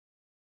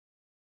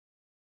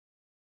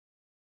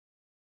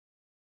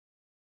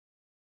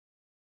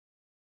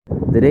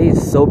The day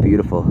is so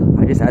beautiful.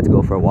 I just had to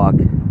go for a walk.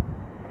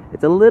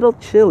 It's a little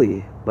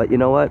chilly, but you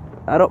know what?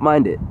 I don't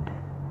mind it.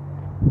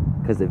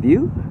 Because the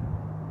view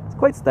is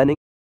quite stunning.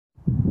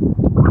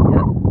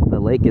 Yeah, the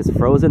lake is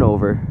frozen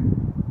over.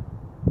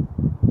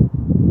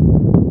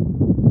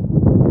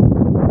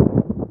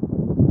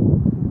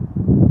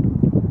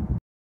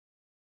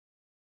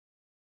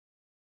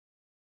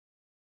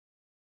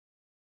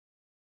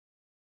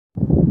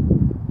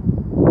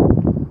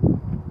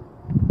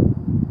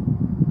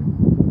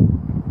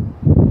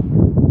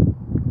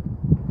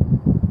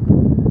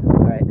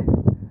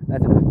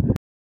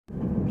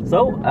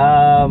 So,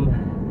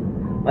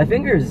 my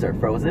fingers are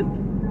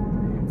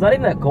frozen. It's not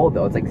even that cold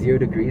though, it's like 0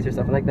 degrees or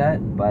something like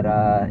that, but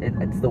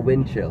it's the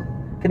wind chill.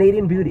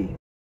 Canadian beauty.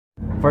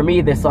 For me,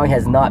 this song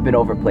has not been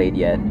overplayed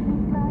yet.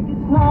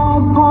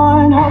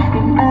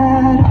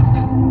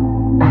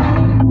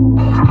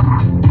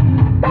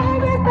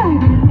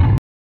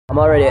 I'm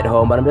already at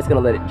home, but I'm just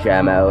gonna let it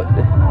jam out.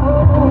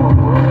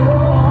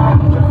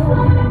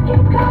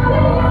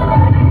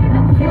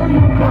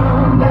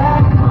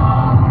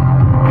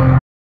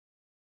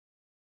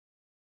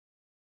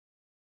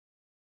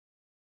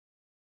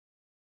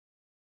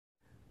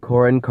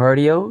 Core and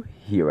cardio,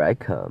 here I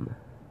come.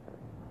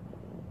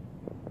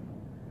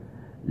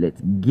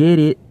 Let's get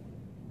it.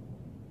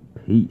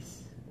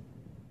 Peace.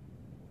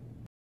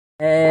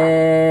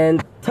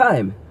 And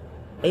time.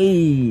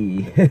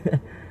 Hey.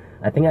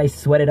 I think I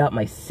sweated out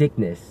my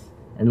sickness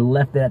and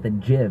left it at the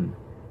gym.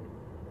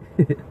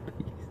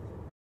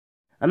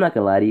 I'm not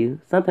gonna lie to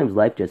you, sometimes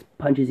life just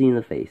punches you in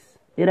the face.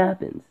 It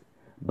happens.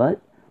 But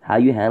how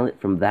you handle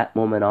it from that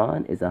moment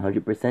on is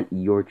 100%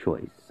 your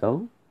choice.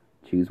 So,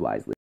 choose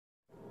wisely.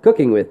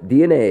 Cooking with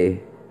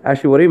DNA.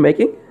 Ashley, what are you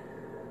making?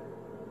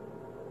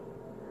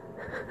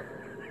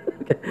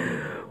 Okay.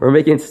 We're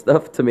making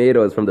stuffed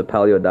tomatoes from the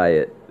paleo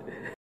diet.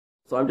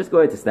 So I'm just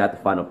going to snap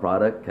the final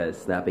product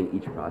because snapping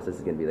each process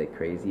is going to be like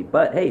crazy.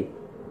 But hey,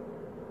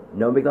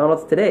 no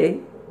McDonald's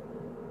today.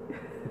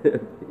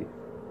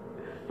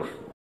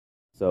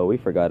 So we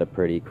forgot a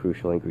pretty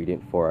crucial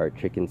ingredient for our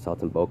chicken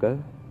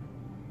saltimbocca.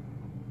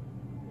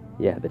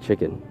 Yeah, the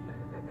chicken.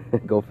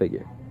 Go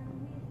figure.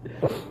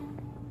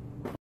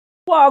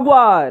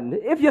 Wagwan!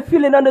 If you're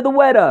feeling under the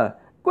weather,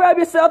 grab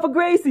yourself a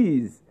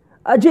Gracie's.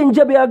 A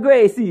ginger beer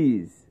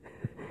Gracie's.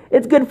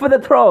 It's good for the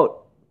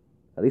throat.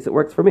 At least it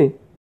works for me.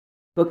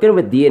 Cooking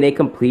with DNA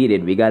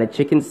completed. We got a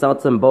chicken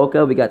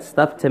saltimbocca, we got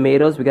stuffed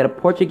tomatoes, we got a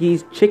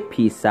Portuguese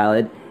chickpea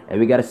salad, and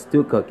we got a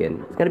stew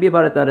cooking. It's gonna be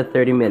about another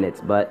 30 minutes,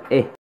 but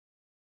eh.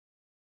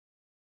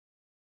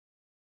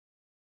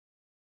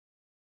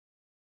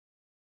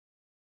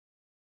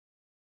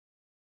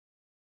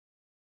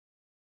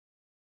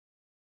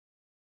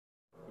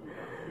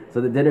 So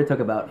the dinner took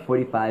about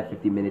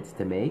 45-50 minutes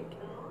to make,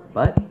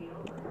 but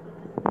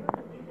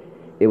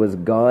it was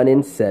gone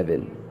in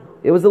 7.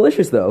 It was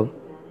delicious though.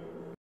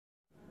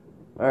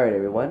 Alright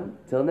everyone,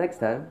 till next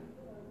time,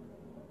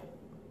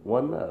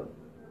 one love,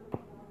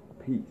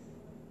 peace.